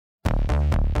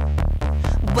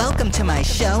Welcome to my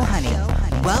show, honey.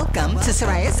 Welcome to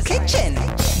Soraya's Kitchen.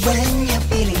 When you're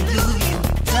feeling blue, you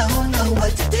don't know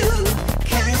what to do.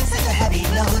 Carrying such a heavy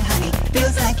load, honey.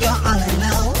 Feels like you're all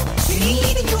alone. You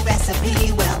need a new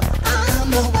recipe. Well, I'm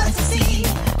the one to see.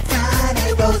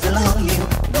 Friday rolls along, you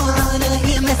wanna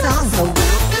hear my song. So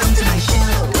welcome to my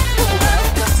show.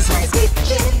 Welcome to Soraya's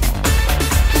Kitchen.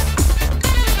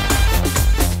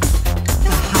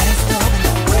 The hottest stove in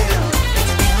the world.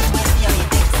 It's filled with yummy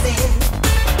fixin'.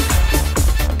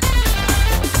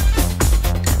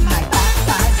 My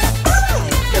Popeyes are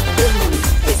fine. The food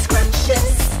is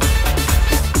scrumptious.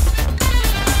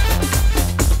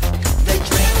 The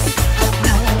drinks are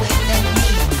flowing and me.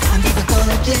 I'm Diva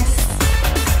gorgeous.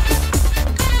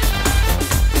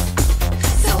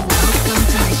 So welcome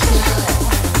to my show.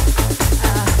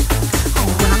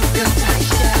 Welcome to my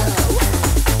show.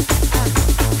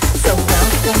 So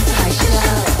welcome to my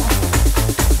show.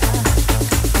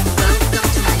 Welcome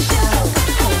to my show.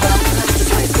 Welcome to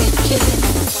my kitchen.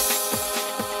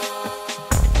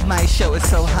 My show is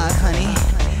so hot, honey.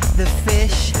 The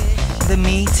fish, the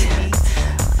meat.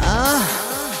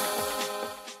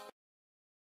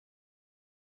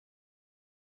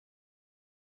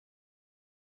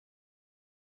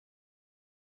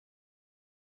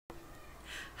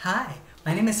 Hi,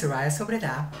 my name is Soraya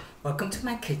Sobreidad. Welcome to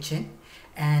my kitchen,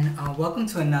 and welcome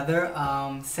to another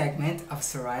segment of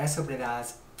Soraya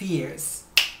Sobreidad's Fierce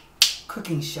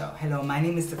Cooking Show. Hello, my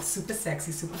name is the super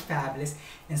sexy, super fabulous,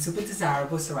 and super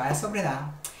desirable Soraya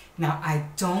Sobreidad. Now, I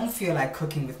don't feel like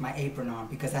cooking with my apron on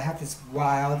because I have this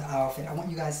wild outfit. I want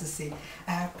you guys to see.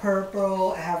 I have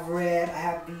purple, I have red, I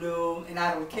have blue, and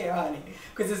I don't care, honey,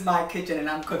 because it's my kitchen and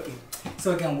I'm cooking.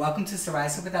 So again, welcome to Soraya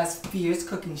Sobreidad's Fierce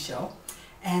Cooking Show.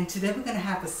 And today we're going to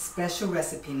have a special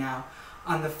recipe now.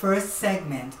 On the first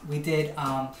segment, we did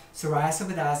Soraya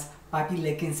Sobreidad's Papi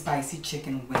Lickin spicy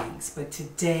chicken wings. But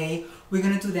today, we're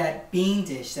going to do that bean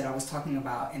dish that I was talking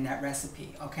about in that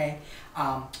recipe, okay?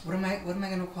 What am I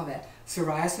going to call that?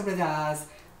 Soraya Sobreidad's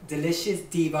delicious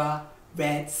diva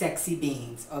red sexy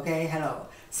beans, okay? Hello.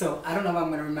 So, I don't know if I'm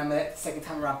going to remember that the second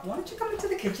time around. Why don't you come into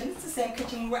the kitchen? It's the same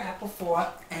kitchen we were at before.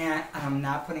 And I'm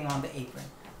not putting on the apron.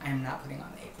 I am not putting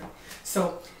on the apron.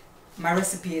 So, my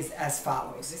recipe is as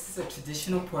follows. This is a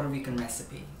traditional Puerto Rican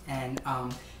recipe. And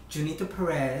Junito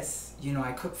Perez, you know,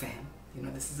 I cook for him. You know,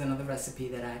 this is another recipe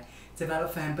that I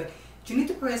developed for him. But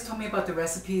Junito Perez told me about the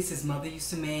recipes his mother used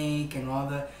to make and all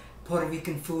the Puerto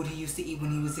Rican food he used to eat when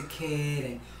he was a kid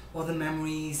and all the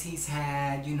memories he's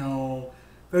had, you know,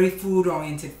 very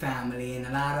food-oriented family and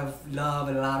a lot of love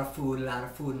and a lot of food and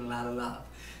a lot of love.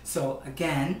 So,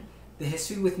 again, the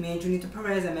history with me and Junito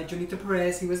Perez. I met Junito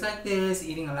Perez. He was like this,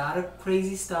 eating a lot of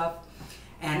crazy stuff.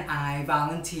 And I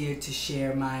volunteered to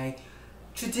share my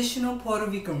traditional Puerto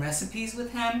Rican recipes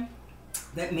with him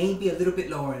that may be a little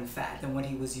bit lower in fat than what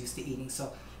he was used to eating.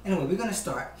 So anyway, we're going to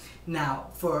start. Now,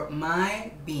 for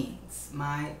my beans,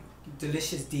 my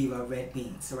delicious diva red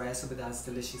beans, Soraya Sobreidad's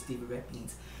delicious diva red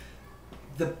beans,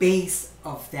 the base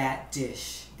of that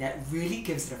dish that really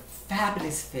gives it a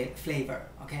fabulous flavor,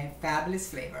 okay, fabulous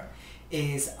flavor,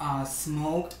 is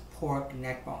smoked pork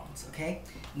neck bones, okay?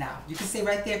 Now, you can see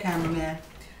right there, cameraman,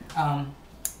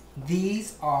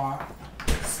 these are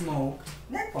smoked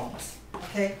neck bones,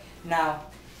 okay? Now,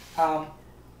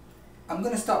 I'm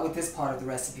going to start with this part of the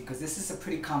recipe because this is a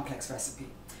pretty complex recipe.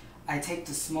 I take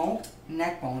the smoked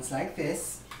neck bones like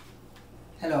this,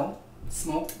 hello,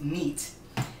 smoked meat,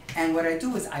 and what I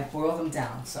do is I boil them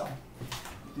down. So,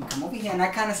 you can come over here, and I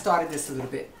kind of started this a little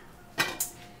bit.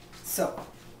 So,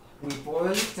 we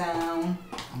boil it down.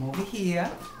 I'm over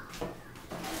here.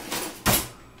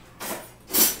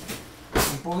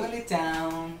 We boil it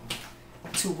down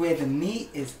to where the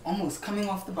meat is almost coming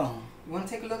off the bone. You want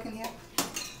to take a look in here?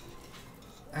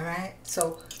 Alright,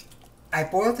 so I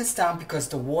boil this down because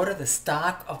the water, the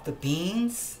stock of the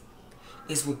beans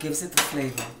is what gives it the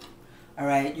flavor.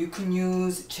 Alright, you can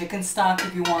use chicken stock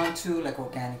if you want to, like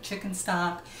organic chicken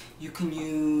stock. You can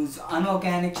use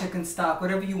unorganic chicken stock,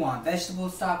 whatever you want. Vegetable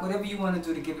stock, whatever you want to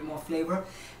do to give it more flavor.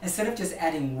 Instead of just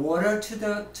adding water to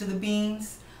the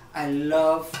beans, I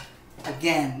love,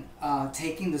 again,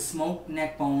 taking the smoked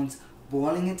neck bones,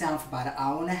 boiling it down for about an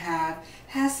hour and a half.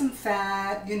 Has some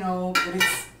fat, you know, but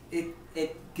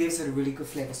it gives it a really good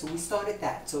flavor. So we started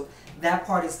that. So that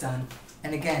part is done.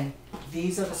 And again,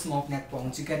 these are the smoked neck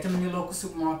bones. You get them in your local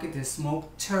supermarket. There's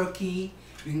smoked turkey.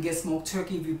 You can get smoked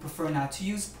turkey if you prefer not to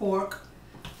use pork.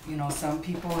 You know, some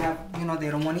people have, you know, they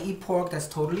don't want to eat pork. That's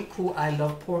totally cool. I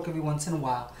love pork every once in a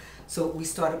while. So we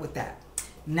started with that.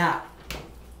 Now,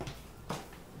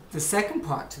 the second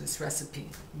part to this recipe,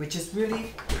 which is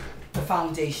really the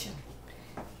foundation,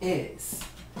 is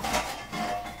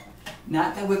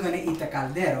Not that we're gonna eat the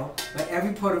caldero, but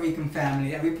every Puerto Rican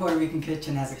family, every Puerto Rican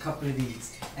kitchen has a couple of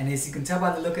these. And as you can tell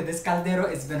by the look of this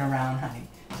caldero, it's been around, honey.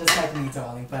 Just like me,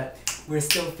 darling, but we're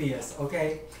still fierce,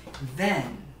 okay?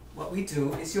 Then, what we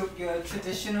do is your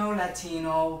traditional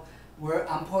Latino,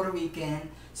 I'm Puerto Rican,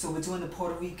 so we're doing the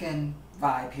Puerto Rican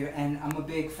vibe here, and I'm a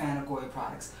big fan of Goya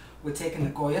products. We're taking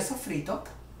the Goya sofrito,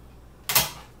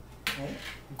 okay?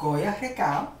 Goya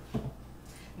recao.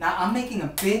 Now I'm making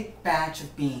a big batch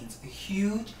of beans, a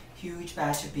huge, huge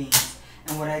batch of beans.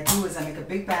 And what I do is I make a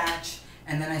big batch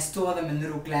and then I store them in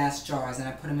little glass jars and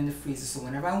I put them in the freezer. So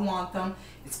whenever I want them,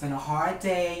 it's been a hard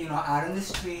day, you know, out on the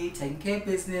street, taking care of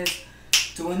business,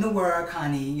 doing the work,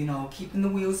 honey, you know, keeping the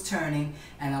wheels turning.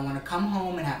 And I want to come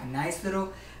home and have a nice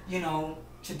little, you know,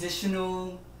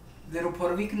 traditional little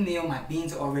Puerto Rican meal. My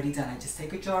beans are already done. I just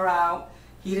take a jar out,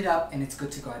 heat it up, and it's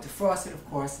good to go. I defrost it, of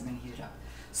course, and then heat it up.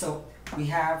 So we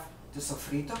have the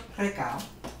sofrito recao.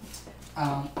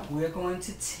 We're going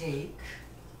to take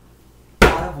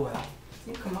olive oil.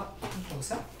 You come up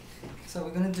closer. So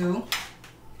what we're going to do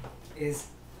is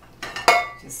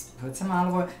just put some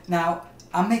olive oil. Now,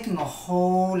 I'm making a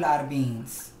whole lot of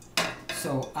beans.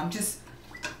 So I'm just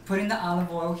putting the olive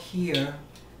oil here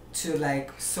to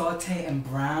like saute and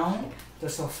brown the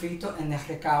sofrito and the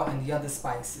recao and the other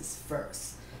spices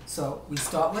first. So we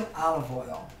start with olive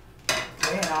oil.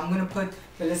 Okay, and I'm going to put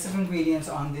the list of ingredients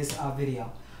on this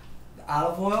video. The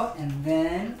olive oil, and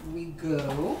then we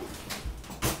go.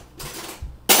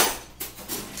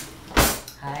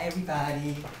 Hi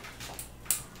everybody.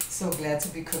 So glad to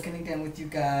be cooking again with you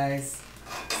guys.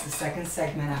 It's the second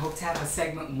segment. I hope to have a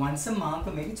segment once a month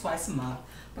or maybe twice a month.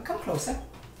 But come closer.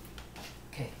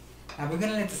 Okay, now we're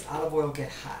going to let this olive oil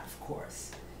get hot, of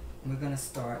course. And we're going to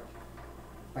start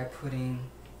by putting,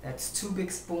 that's 2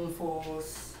 big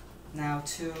spoonfuls. Now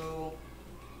 2,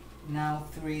 now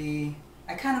 3.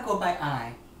 I kind of go by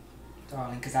eye,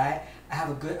 darling, because I have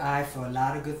a good eye for a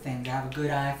lot of good things. I have a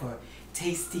good eye for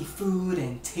tasty food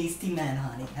and tasty men,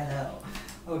 honey. Hello.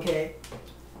 Okay?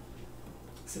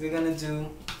 So we're going to do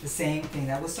the same thing.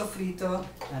 That was sofrito.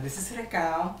 Now this is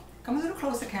recao. Come a little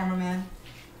closer, cameraman.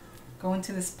 Go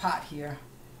into this pot here.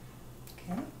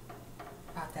 Okay?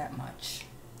 About that much.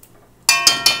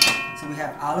 So we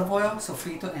have olive oil,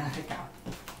 sofrito, and recao.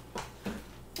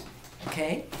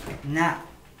 Okay, now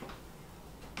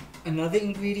another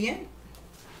ingredient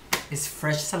is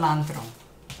fresh cilantro.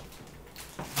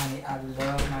 Honey, I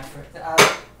love my fresh.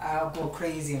 I'll go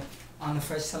crazy on the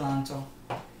fresh cilantro.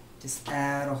 Just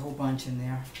add a whole bunch in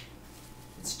there.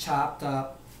 It's chopped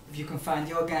up. If you can find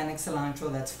the organic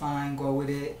cilantro, that's fine. Go with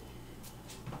it.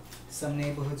 Some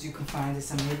neighborhoods you can find it,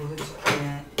 some neighborhoods you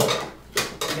can't.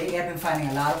 Lately I've been finding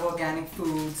a lot of organic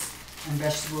foods and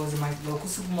vegetables in my local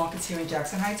supermarkets here in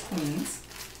Jackson Heights, Queens.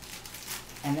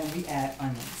 And then we add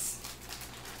onions.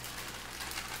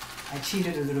 I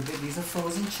cheated a little bit. These are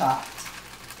frozen chopped.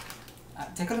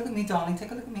 Take a look at me, darling.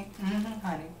 Take a look at me.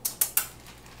 Honey.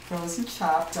 Frozen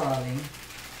chopped, darling.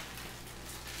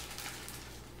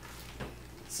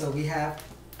 So we have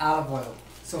olive oil,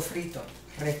 sofrito,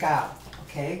 recao,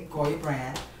 okay, Goya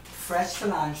brand, fresh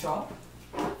cilantro.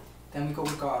 Then we go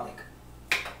with garlic.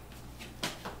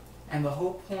 And the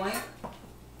whole point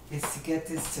is to get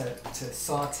this to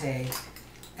saute.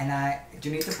 And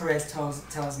Janita Perez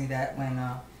tells me that when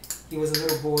he was a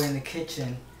little boy in the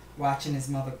kitchen watching his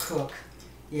mother cook,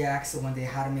 he asked her one day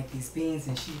how to make these beans,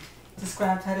 and she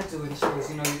described how to do it. She goes,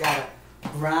 you know, you gotta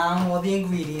brown all the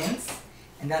ingredients,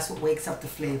 and that's what wakes up the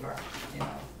flavor, you know.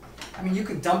 I mean, you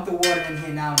could dump the water in here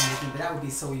now and everything, but that would be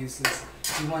so useless.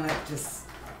 You wanna just,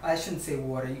 I shouldn't say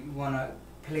water, you wanna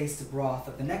place the broth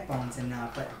of the neck bones in now,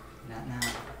 but not now.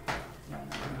 No,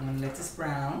 you want to let this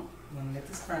brown. You want to let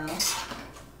this brown.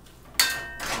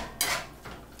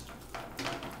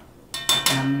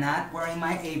 And I'm not wearing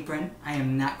my apron. I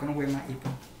am not going to wear my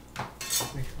apron.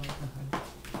 Wait,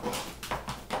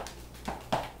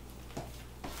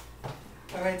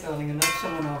 alright, darling, enough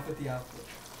showing off with the outfit.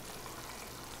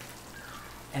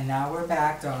 And now we're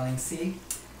back, darling. See,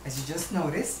 as you just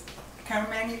noticed,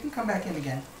 cameraman, you can come back in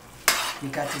again. We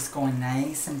got this going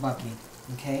nice and bubbly.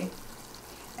 Okay,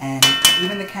 and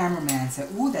even the cameraman said,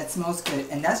 ooh, that smells good.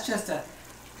 And that's just a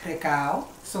recao,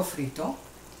 sofrito,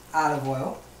 olive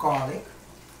oil, garlic,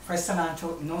 fresh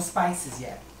cilantro, no spices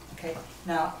yet. Okay,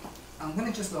 now I'm going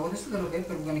to just lower this a little bit,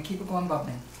 but we're going to keep it going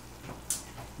bubbling.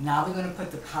 Now we're going to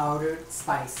put the powdered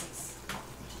spices.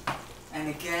 And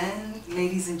again,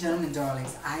 ladies and gentlemen,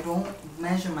 darlings, I don't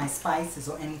measure my spices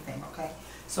or anything, okay?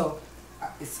 So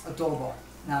it's adobo.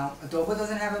 Now, adobo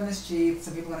doesn't have MSG.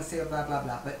 Some people are going to say blah, blah,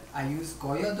 blah. But I use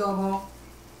Goya adobo.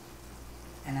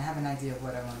 And I have an idea of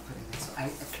what I want to put in there. So I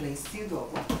place the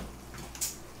adobo.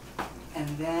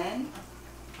 And then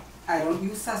I don't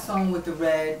use sazon with the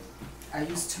red. I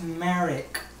use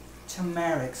turmeric.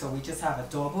 Turmeric. So we just have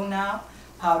adobo now,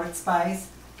 powdered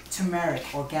spice, turmeric,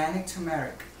 organic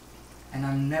turmeric. And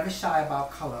I'm never shy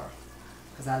about color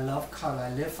because I love color.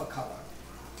 I live for color.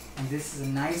 And this is a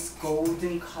nice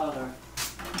golden color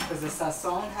because the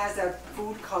sazon has that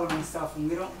food coloring stuff, and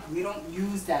we don't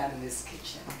use that in this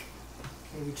kitchen.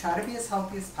 Okay, we try to be as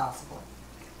healthy as possible.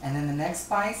 And then the next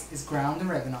spice is ground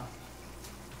oregano.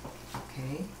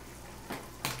 Okay.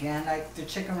 Again, like the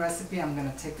chicken recipe, I'm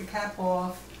gonna take the cap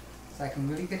off so I can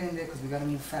really get in there because we gotta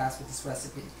move fast with this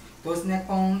recipe. Those neck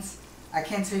bones, I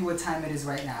can't tell you what time it is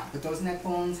right now, but those neck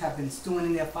bones have been stewing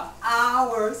in there for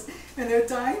hours and they're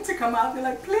dying to come out. They're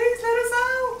like, please let us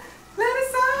out. Let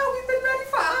us out. We've been ready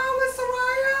for hours,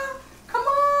 Soraya. Come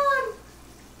on.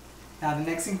 Now the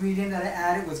next ingredient that I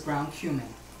added was ground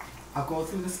cumin. I'll go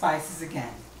through the spices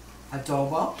again.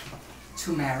 Adobo,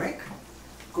 turmeric,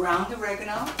 ground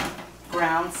oregano,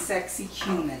 ground sexy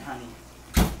cumin, honey.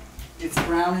 It's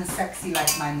brown and sexy like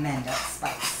my men, that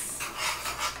spice.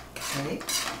 Okay?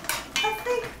 I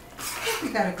think we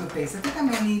got a good base. I think I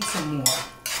may need some more.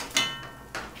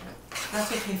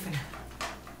 That's okay for now.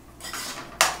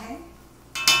 Okay?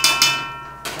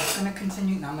 That's going to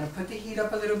continue. Now I'm going to put the heat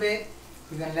up a little bit.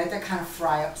 We're going to let that kind of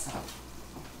fry up some.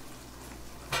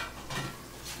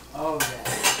 Oh,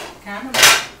 yeah. Camera,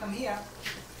 come here.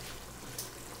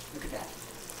 Look at that.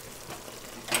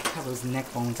 How those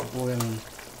neck bones are boiling.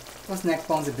 Those neck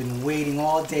bones have been waiting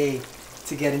all day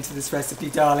to get into this recipe,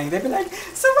 darling. They've been like,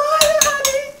 Soraya,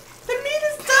 honey, the meat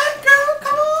is done, girl.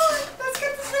 Come on, let's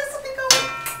get this recipe going.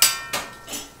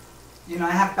 You know,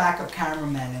 I have backup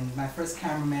cameramen, and my first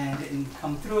cameraman didn't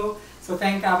come through. So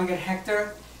thank God we got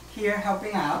Hector here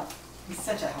helping out. He's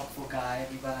such a helpful guy,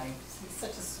 everybody. He's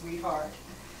such a sweetheart.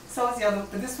 So is the other,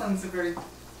 but this one's a very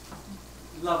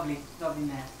lovely, lovely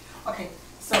man. Okay,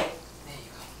 so there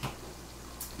you go.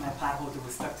 My pot holder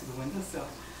was stuck to the windowsill.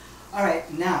 All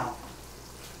right, now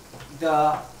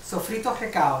the sofrito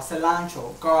recao,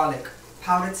 cilantro, garlic,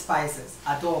 powdered spices,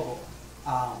 adobo,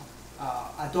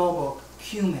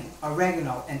 cumin,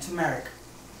 oregano, and turmeric,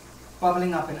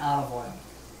 bubbling up in olive oil,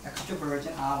 extra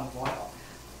virgin olive oil.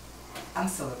 I'm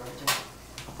still a virgin.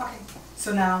 Okay,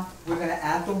 so now we're gonna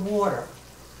add the water,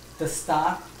 the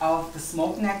stock of the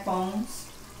smoked neck bones,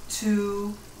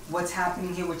 to what's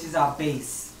happening here, which is our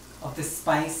base of the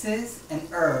spices and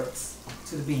herbs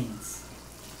to the beans.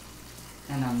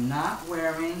 And I'm not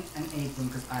wearing an apron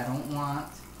because I don't want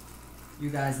you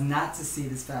guys not to see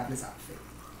this fabulous outfit.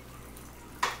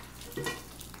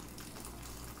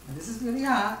 And this is really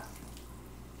hot.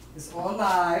 It's all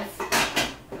live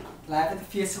at the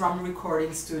Fierce Ramen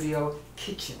Recording Studio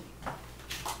kitchen.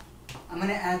 I'm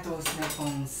gonna add those neck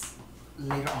bones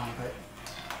later on, but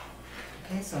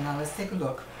okay, so now let's take a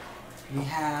look. We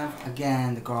have,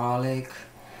 again, the garlic,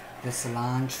 the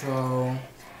cilantro,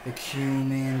 the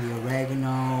cumin, the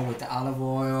oregano with the olive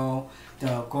oil,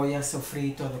 the goya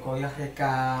sofrito, the goya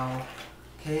recao,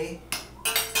 okay?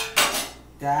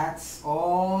 That's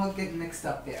all getting mixed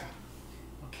up there.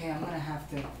 Okay, I think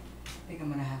I'm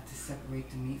gonna have to separate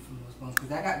the meat from those bones because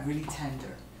that got really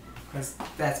tender because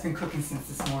that's been cooking since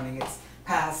this morning. It's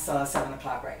past 7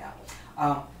 o'clock right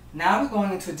now. Now we're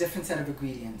going into a different set of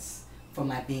ingredients for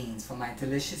my beans, for my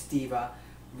delicious Diva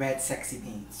red sexy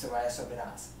beans, Soraya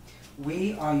Sobreidad.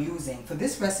 We are using, for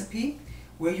this recipe,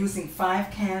 we're using 5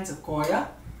 cans of Goya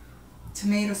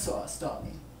tomato sauce,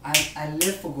 darling. I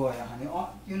live for Goya, honey.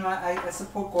 You know, I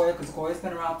support Goya because Goya's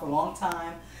been around for a long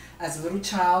time. As a little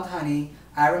child, honey,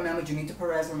 I remember, Junita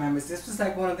Perez remembers, this was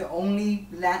like one of the only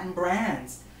Latin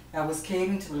brands that was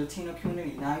catering to the Latino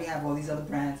community. Now you have all these other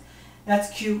brands. That's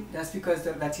cute. That's because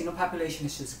the Latino population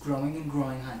is just growing and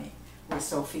growing, honey. We're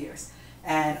so fierce.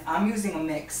 And I'm using a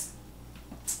mix.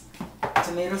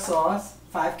 Tomato sauce,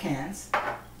 5 cans,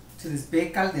 to this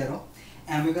big caldero.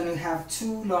 And we're going to have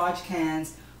 2 large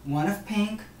cans, one of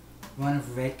pink, one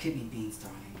of red kidney beans,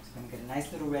 darling. So we're going to get a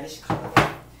nice little reddish color.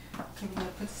 Okay, we're going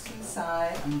to put this to the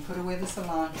side. I'm going to put away the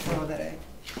cilantro that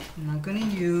I'm not going to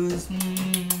use.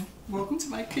 Welcome to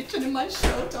my kitchen and my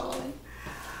show, darling.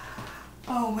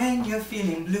 Oh, when you're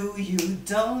feeling blue, you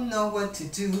don't know what to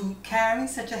do. Carrying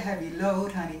such a heavy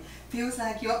load, honey. Feels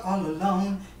like you're all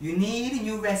alone. You need a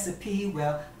new recipe.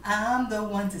 Well, I'm the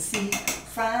one to see.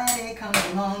 Friday comes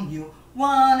along, you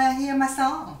wanna hear my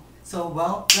song. So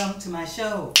welcome to my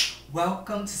show.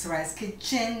 Welcome to Soraya's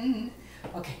kitchen.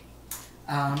 Okay,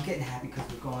 I'm getting happy because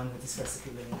we're going with this recipe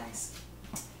really nice.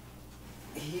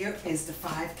 Here is the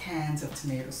 5 cans of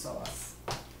tomato sauce.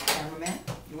 Cameraman,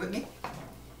 you with me?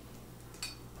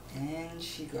 And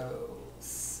she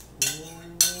goes.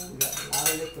 Ooh, we got a lot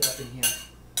of liquid up in here.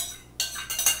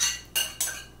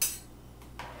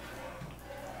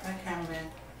 Hi,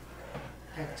 cameraman.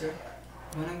 Hector,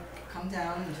 you wanna come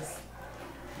down and just...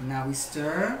 Now we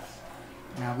stir.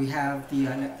 Now we have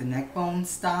the neck bone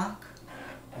stock,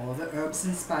 all the herbs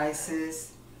and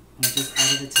spices, and we just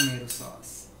added the tomato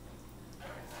sauce.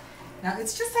 Now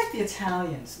it's just like the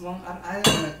Italians. Well, I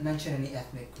don't want to mention any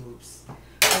ethnic groups,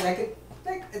 but like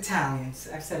Italians.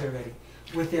 I've said it already.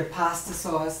 With their pasta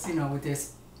sauce, you know, with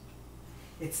this,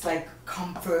 it's like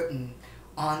comfort and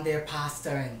on their pasta,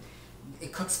 and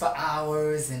it cooks for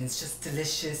hours, and it's just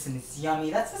delicious and it's yummy.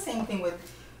 That's the same thing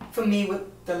for me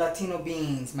with the Latino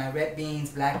beans, my red beans,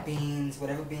 black beans,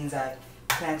 whatever beans I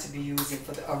plan to be using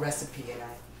for a recipe, and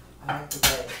I like the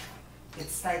way.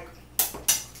 It's like,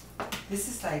 this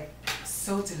is like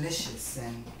so delicious.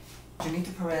 And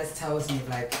Junito Perez tells me,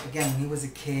 like, again, when he was a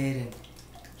kid and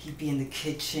he'd be in the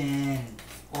kitchen and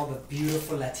all the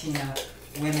beautiful Latina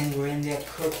women were in there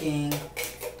cooking,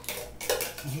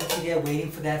 and he'd be there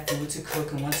waiting for that food to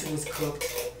cook, and once it was cooked,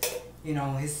 you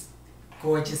know, his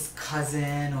gorgeous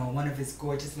cousin or one of his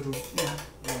gorgeous little, you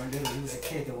know, he was a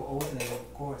kid, they were older than him,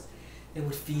 of course, they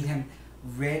would feed him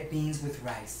red beans with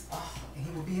rice. Oh, and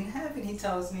he would be in heaven, he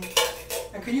tells me.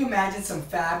 And can you imagine some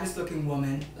fabulous looking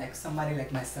woman, like somebody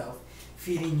like myself,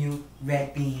 feeding you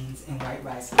red beans and white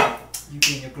rice? You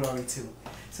be in your glory too.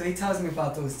 So he tells me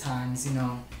about those times, you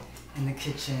know, in the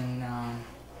kitchen,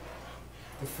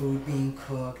 the food being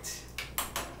cooked,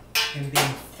 him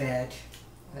being fed,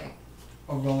 like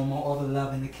aroma, all the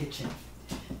love in the kitchen.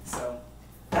 So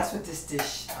that's what this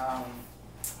dish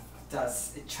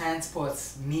does. It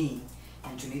transports me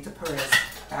and Junito Perez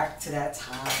back to that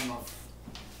time of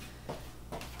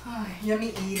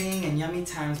yummy eating and yummy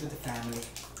times with the family.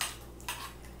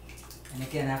 And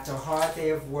again, after a hard day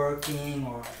of working,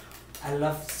 or I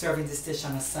love serving this dish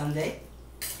on a Sunday,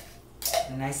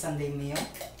 a nice Sunday meal.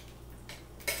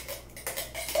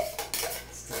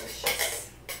 It's delicious.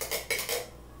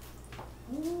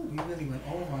 Ooh, we really went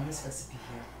over on this recipe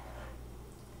here.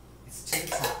 It's to the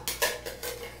top.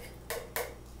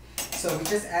 So we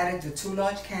just added the 2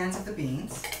 large cans of the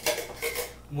beans,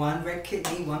 1 red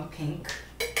kidney, 1 pink,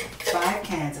 5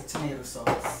 cans of tomato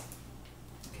sauce.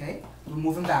 Okay, we're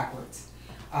moving backwards.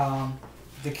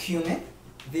 The cumin,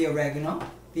 the oregano,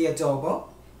 the adobo,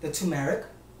 the turmeric,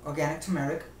 organic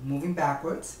turmeric, moving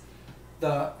backwards.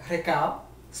 The recao,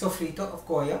 sofrito of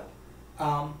Goya,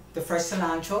 the fresh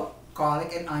cilantro,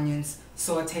 garlic and onions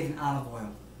sauteed in olive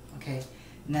oil. Okay,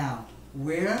 now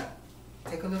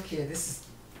take a look here.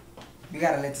 We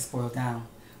gotta let this boil down,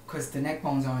 because the neck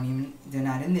bones aren't even, they're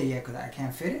not in there yet, because I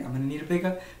can't fit it. I'm gonna need a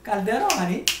bigger caldero,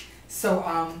 honey. So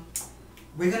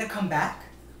we're gonna come back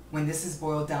when this is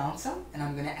boiled down some, and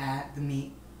I'm gonna add the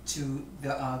meat to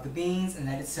the beans and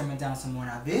let it simmer down some more.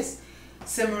 Now this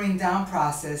simmering down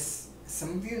process,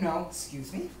 some of you know,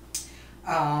 excuse me,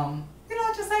 you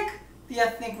know, just like the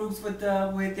ethnic groups with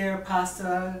their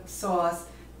pasta sauce,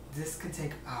 this could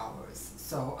take hours.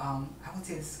 So I would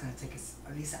say this is gonna take us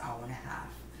at least an hour and a half.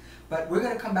 But we're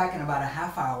gonna come back in about a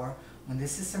half hour. When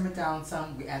this is simmered down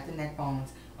some, we add the neck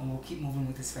bones, and we'll keep moving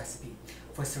with this recipe.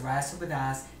 For Soraya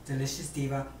Sobreidad's delicious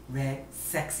Diva red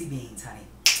sexy beans, honey.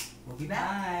 We'll be back.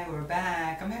 Hi, we're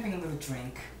back. I'm having a little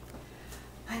drink.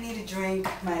 I need a drink,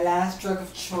 my last drug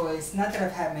of choice. Not that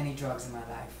I've had many drugs in my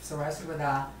life. Soraya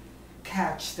Sobreidad,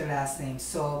 catch the last name,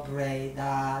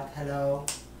 Sobreidad, hello.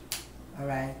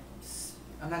 Alright,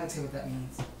 I'm not gonna tell you what that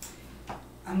means.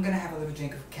 I'm gonna have a little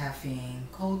drink of caffeine,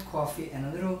 cold coffee, and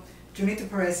a little... Junito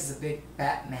Perez is a big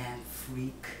Batman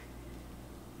freak.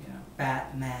 You know,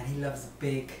 Batman. He loves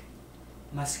big,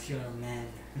 muscular men.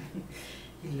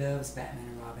 He loves Batman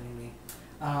and Robin anyway.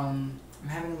 I'm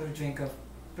having a little drink of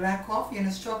black coffee and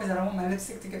a straw because I don't want my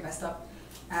lipstick to get messed up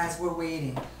as we're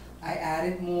waiting. I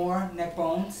added more neck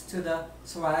bones to the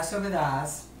Soraya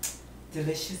Sobreidad's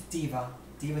delicious Diva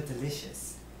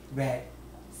delicious red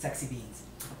sexy beans.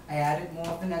 I added more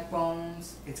of the neck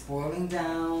bones. It's boiling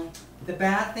down. The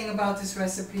bad thing about this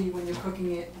recipe when you're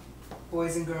cooking it,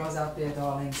 boys and girls out there,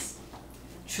 darlings,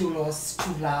 chulos,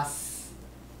 chulas,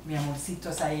 mi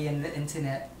amorcitos ahí in the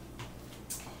internet,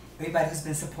 everybody who's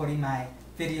been supporting my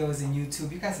videos in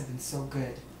YouTube, you guys have been so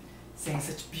good, saying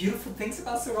such beautiful things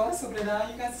about Soraya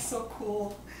Sobreidad. You guys are so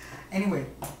cool. Anyway,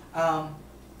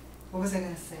 what was I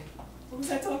gonna say? What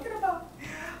was I talking about?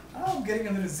 Oh, I'm getting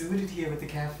a little zooted here with the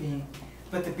caffeine.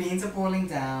 But the beans are boiling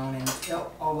down, and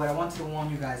what I wanted to warn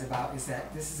you guys about is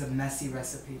that this is a messy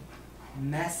recipe.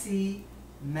 Messy,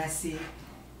 messy.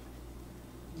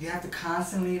 You have to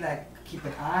constantly keep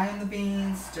an eye on the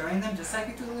beans, stirring them just like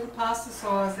you do a little pasta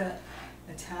sauce that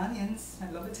Italians,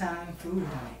 I love Italian food,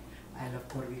 honey. I love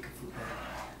Puerto Rican food better.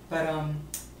 But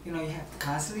you know, you have to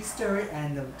constantly stir it,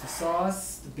 and the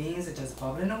sauce, the beans are just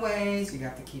bubbling away, so you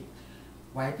have to keep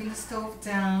wiping the stove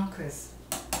down, because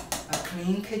a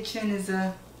clean kitchen is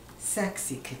a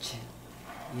sexy kitchen.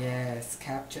 Yes,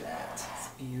 capture that. It's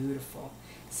beautiful.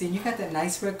 See, you got that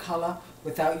nice red color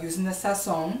without using the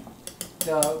sazon,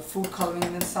 the food coloring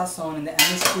and the sazon and the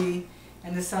MSG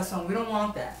and the sazon. We don't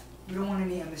want that. We don't want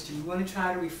any MSG. We want to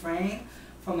try to refrain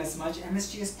from as much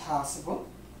MSG as possible,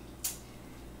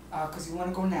 because we want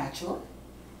to go natural.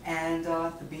 And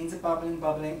the beans are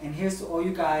bubbling. And here's to all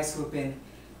you guys who have been,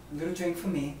 a little drink for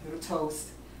me, a little toast,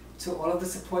 to all of the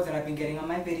support that I've been getting on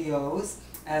my videos,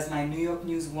 as my New York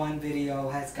News 1 video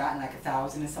has gotten like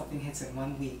 1,000 and something hits in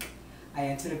 1 week. I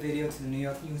entered a video to the New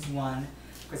York News 1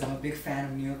 because I'm a big fan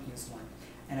of New York News 1.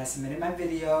 And I submitted my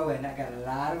video and I got a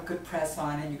lot of good press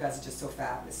on it. You guys are just so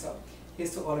fabulous. So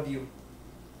here's to all of you.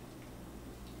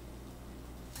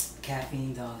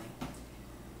 Caffeine, darling.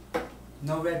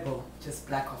 No Red Bull, just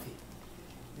black coffee.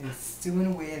 They're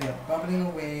stewing away, they're bubbling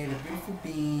away, the beautiful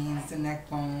beans, the neck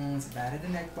bones, battered the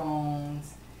neck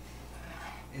bones.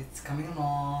 It's coming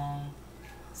along.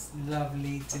 It's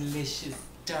lovely, delicious,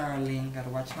 darling. Gotta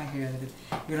watch my hair.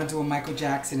 We don't do a Michael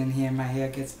Jackson in here, my hair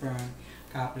gets burned.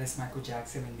 God bless Michael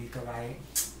Jackson and Diva, right?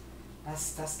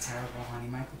 That's terrible, honey.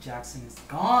 Michael Jackson is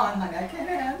gone, honey. I can't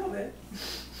handle it.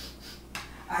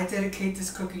 I dedicate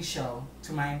this cooking show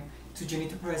to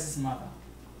Janita Perez's mother,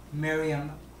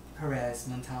 Miriam Perez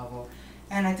Montalvo,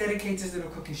 and I dedicate this little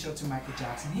cooking show to Michael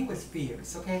Jackson. He was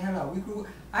fierce, okay? Hello.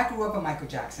 I grew up on Michael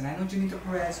Jackson. I know Janita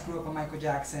Perez grew up on Michael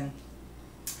Jackson.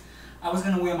 I was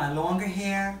gonna wear my longer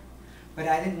hair, but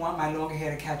I didn't want my longer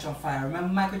hair to catch on fire.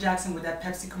 Remember Michael Jackson with that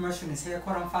Pepsi commercial and his hair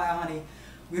caught on fire, honey?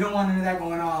 We don't want none of that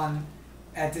going on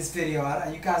at this video.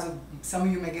 You guys, some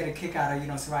of you may get a kick out of, you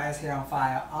know, Soraya's hair on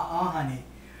fire. Honey.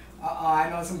 I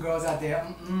know some girls out there,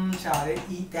 child, they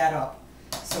eat that up.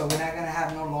 So we're not going to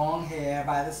have no long hair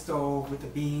by the stove with the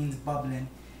beans bubbling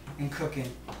and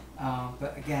cooking.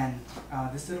 But again,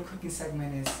 this little cooking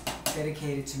segment is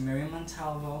dedicated to Miriam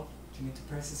Montalvo, Janita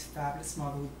Perez's fabulous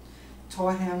mother, who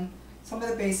taught him some of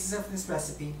the bases of this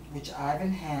recipe, which I've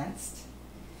enhanced.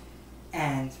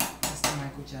 And Mr.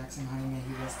 Michael Jackson, honey, may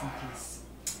he rest in peace.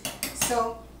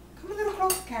 So, come a little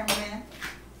closer, cameraman.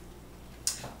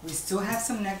 We still have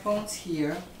some neck bones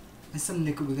here and some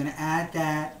liquid. We're going to add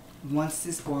that once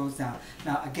this boils down.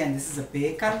 Now, again, this is a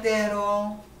big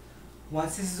caldero.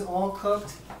 Once this is all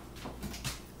cooked,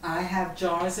 I have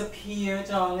jars up here,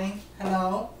 darling.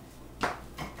 Hello?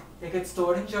 They get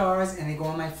stored in jars and they go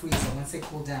in my freezer once they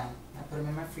cool down. I put them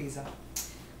in my freezer.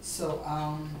 So,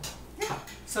 yeah.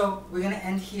 So, we're going to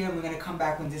end here and we're going to come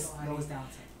back when this goes down.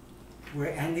 We're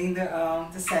ending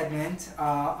the segment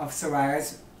of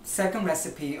Soraya's second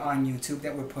recipe on YouTube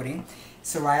that we're putting.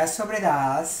 Soraya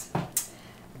Sobreidad's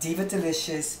Diva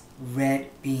Delicious red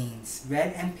beans.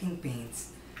 Red and pink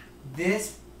beans.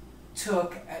 This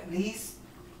took at least,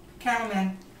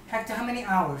 cameraman, Hector, how many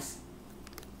hours?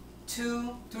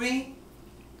 2, 3?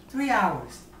 3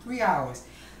 hours. 3 hours.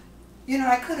 You know,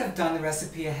 I could have done the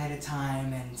recipe ahead of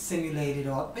time and simulated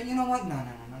all, but you know what? No.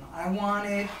 I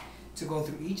wanted to go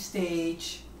through each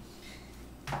stage.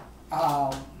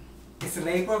 It's a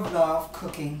labor of love,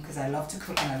 cooking, because I love to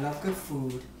cook and I love good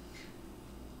food.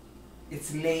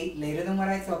 It's later than what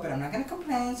I thought, but I'm not going to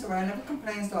complain. Soraya never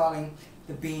complains, darling.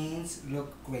 The beans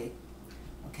look great.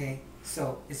 Okay,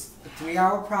 so it's a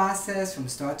 3-hour process from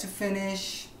start to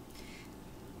finish.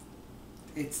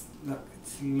 Look,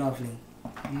 it's lovely.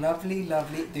 Lovely,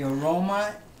 lovely. The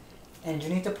aroma in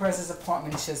Janita Perez's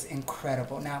apartment is just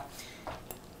incredible. Now,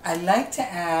 I like to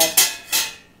add,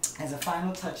 as a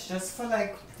final touch, just for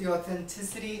like the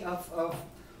authenticity of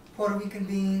Puerto Rican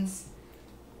beans,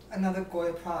 another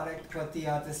Goya product, but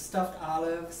the stuffed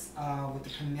olives with the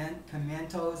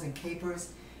pimientos and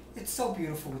capers, it's so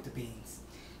beautiful with the beans.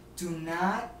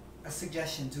 A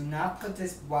suggestion, do not put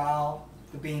this while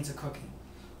the beans are cooking,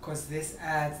 because this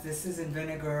is in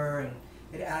vinegar and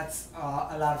it adds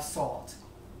a lot of salt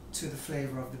to the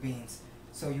flavor of the beans.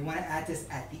 So you want to add this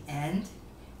at the end,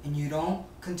 and you don't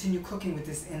continue cooking with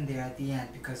this in there at the end,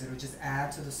 because it'll just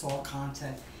add to the salt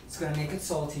content. It's going to make it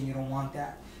salty and you don't want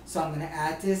that. So I'm going to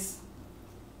add this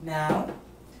now,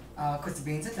 because the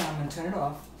beans are done. I'm going to turn it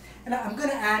off. And I'm going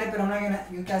to add it, but I'm not going to,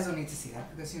 you guys don't need to see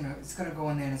that, because you know, it's going to go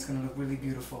in there and it's going to look really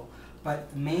beautiful.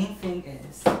 But the main thing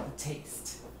is the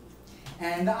taste.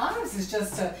 And the olives is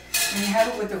just, when you have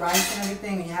it with the rice and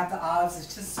everything, and you have the olives,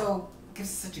 it's just so, it gives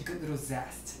such a good little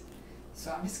zest.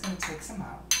 So I'm just going to take some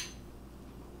out.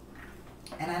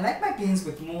 And I like my beans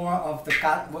with more of the,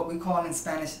 what we call in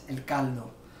Spanish, el caldo.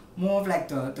 More of like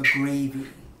the gravy.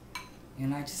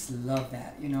 And I just love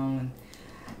that, you know.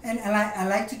 And I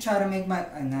like to try to make my,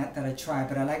 not that I try,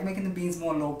 but I like making the beans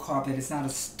more low carb, that it's not a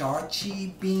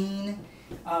starchy bean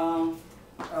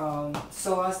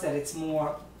sauce, that it's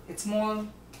more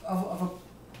of a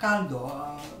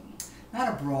caldo, not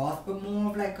a broth, but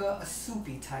more of like a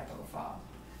soupy type of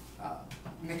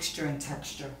mixture and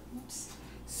texture. Oops.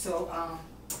 So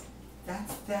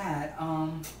that's that.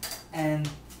 And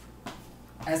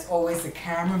as always, the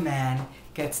cameraman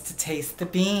gets to taste the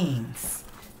beans.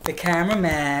 The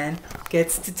cameraman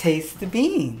gets to taste the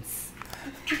beans.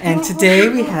 And today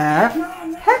we have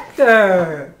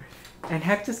Hector. And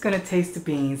Hector's going to taste the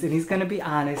beans, and he's going to be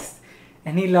honest.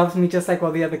 And he loves me just like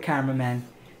all the other cameramen.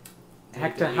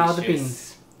 Hector, how are the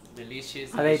beans?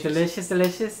 Delicious. Are they delicious,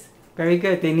 delicious? Very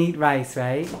good. They need rice,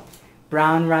 right?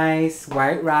 Brown rice,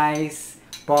 white rice,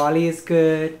 barley is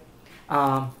good.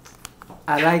 I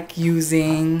like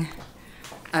using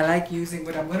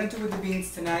what I'm going to do with the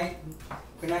beans tonight.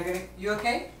 We're not going to, you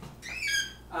okay?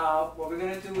 What we're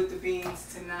going to do with the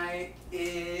beans tonight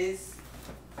is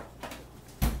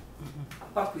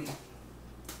buckwheat,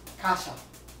 kasha.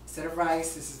 Instead of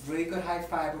rice, this is really good high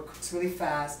fiber, cooks really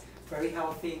fast, very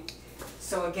healthy.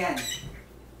 So again,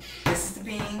 this is the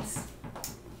beans.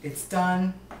 It's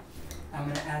done. I'm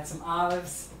going to add some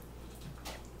olives.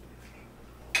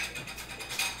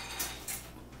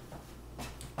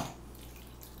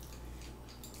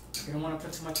 You don't want to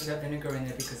put too much of that vinegar in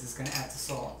there because it's going to add to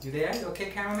salt. You there? You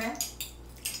okay, cameraman?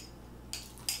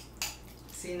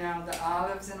 See now the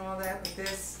olives and all that with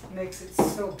this makes it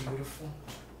so beautiful.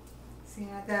 See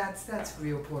now that's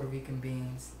real Puerto Rican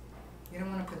beans. You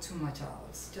don't want to put too much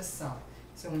olives, just some.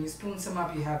 So when you spoon some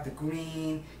up, you have the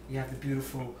green, you have the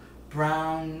beautiful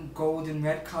brown, golden,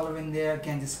 red color in there.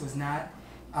 Again, this was not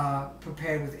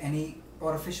prepared with any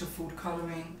artificial food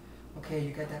coloring. Okay,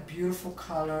 you got that beautiful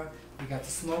color. You got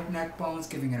the smoked neck bones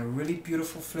giving it a really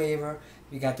beautiful flavor.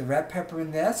 You got the red pepper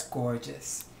in there. That's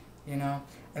gorgeous. You know,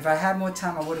 if I had more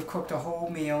time, I would have cooked a whole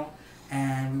meal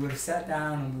and we would have sat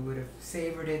down and we would have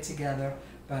savored it together.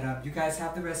 But you guys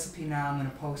have the recipe now. I'm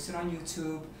going to post it on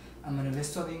YouTube. I'm going to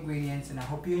list all the ingredients and I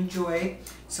hope you enjoy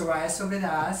Soraya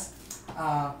Sobreidad's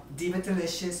Diva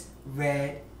Delicious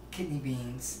red kidney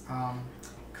beans,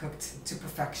 cooked to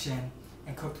perfection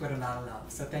and cooked with a lot of love.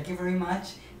 So thank you very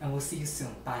much and we'll see you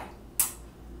soon. Bye.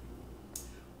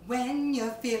 When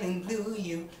you're feeling blue,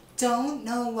 you don't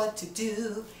know what to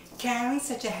do. Carrying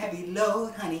such a heavy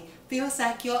load, honey, feels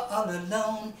like you're all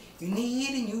alone. You need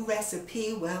a new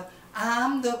recipe, well,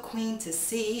 I'm the queen to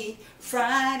see.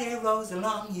 Friday rolls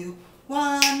along, you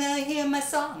wanna hear my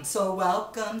song. So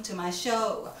welcome to my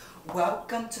show.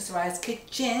 Welcome to Soraya's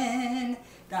Kitchen,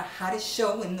 the hottest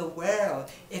show in the world.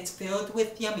 It's filled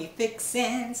with yummy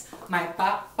fixins. My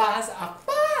papas are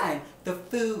fine. The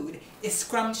food is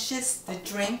scrumptious. The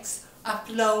drinks are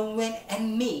flowing.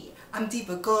 And me, I'm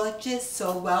Diva Gorgeous.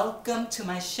 So welcome to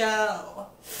my show.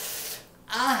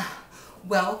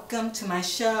 Welcome to my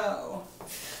show.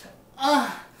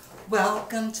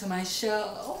 Welcome to my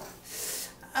show.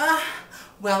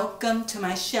 Welcome to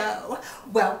my show.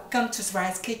 Welcome to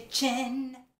Soraya's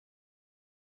Kitchen.